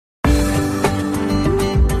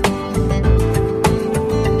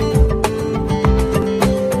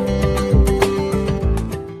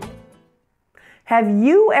Have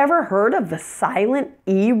you ever heard of the silent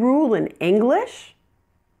E rule in English?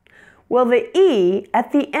 Well, the E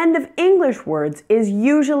at the end of English words is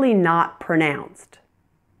usually not pronounced.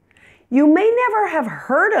 You may never have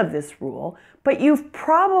heard of this rule, but you've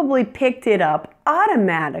probably picked it up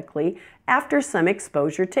automatically after some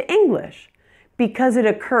exposure to English, because it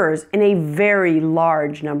occurs in a very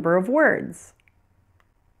large number of words.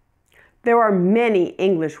 There are many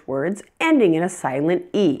English words ending in a silent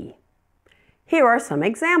E. Here are some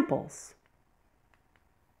examples: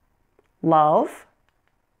 love,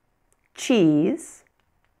 cheese,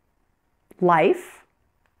 life,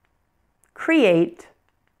 create,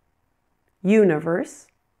 universe,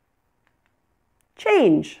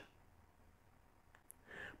 change.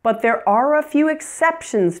 But there are a few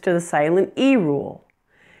exceptions to the silent E rule.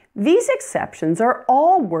 These exceptions are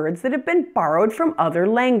all words that have been borrowed from other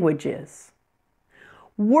languages.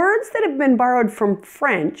 Words that have been borrowed from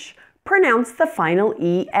French pronounce the final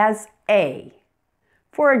E as A.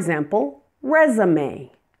 For example, resume,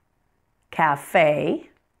 cafe,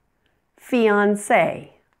 fiancé.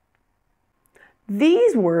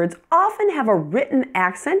 These words often have a written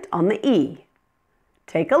accent on the E.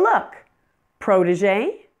 Take a look: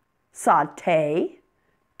 protégé, sauté,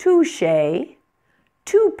 touché,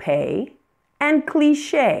 toupee, and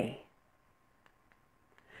cliché.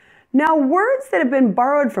 Now, words that have been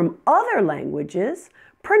borrowed from other languages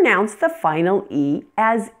pronounce the final E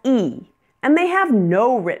as E, and they have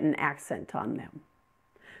no written accent on them.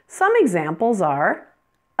 Some examples are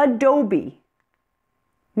adobe,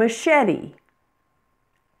 machete,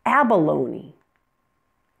 abalone,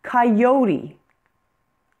 coyote,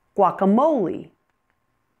 guacamole,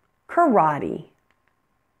 karate,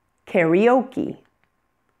 karaoke,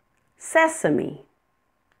 sesame,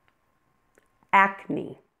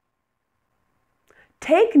 acne.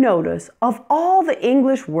 Take notice of all the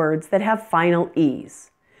English words that have final E's.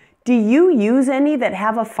 Do you use any that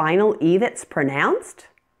have a final E that's pronounced?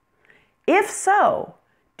 If so,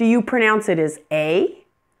 do you pronounce it as A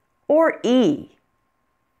or E?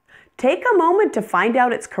 Take a moment to find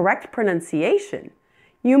out its correct pronunciation.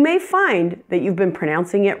 You may find that you've been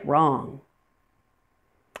pronouncing it wrong.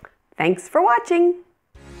 Thanks for watching.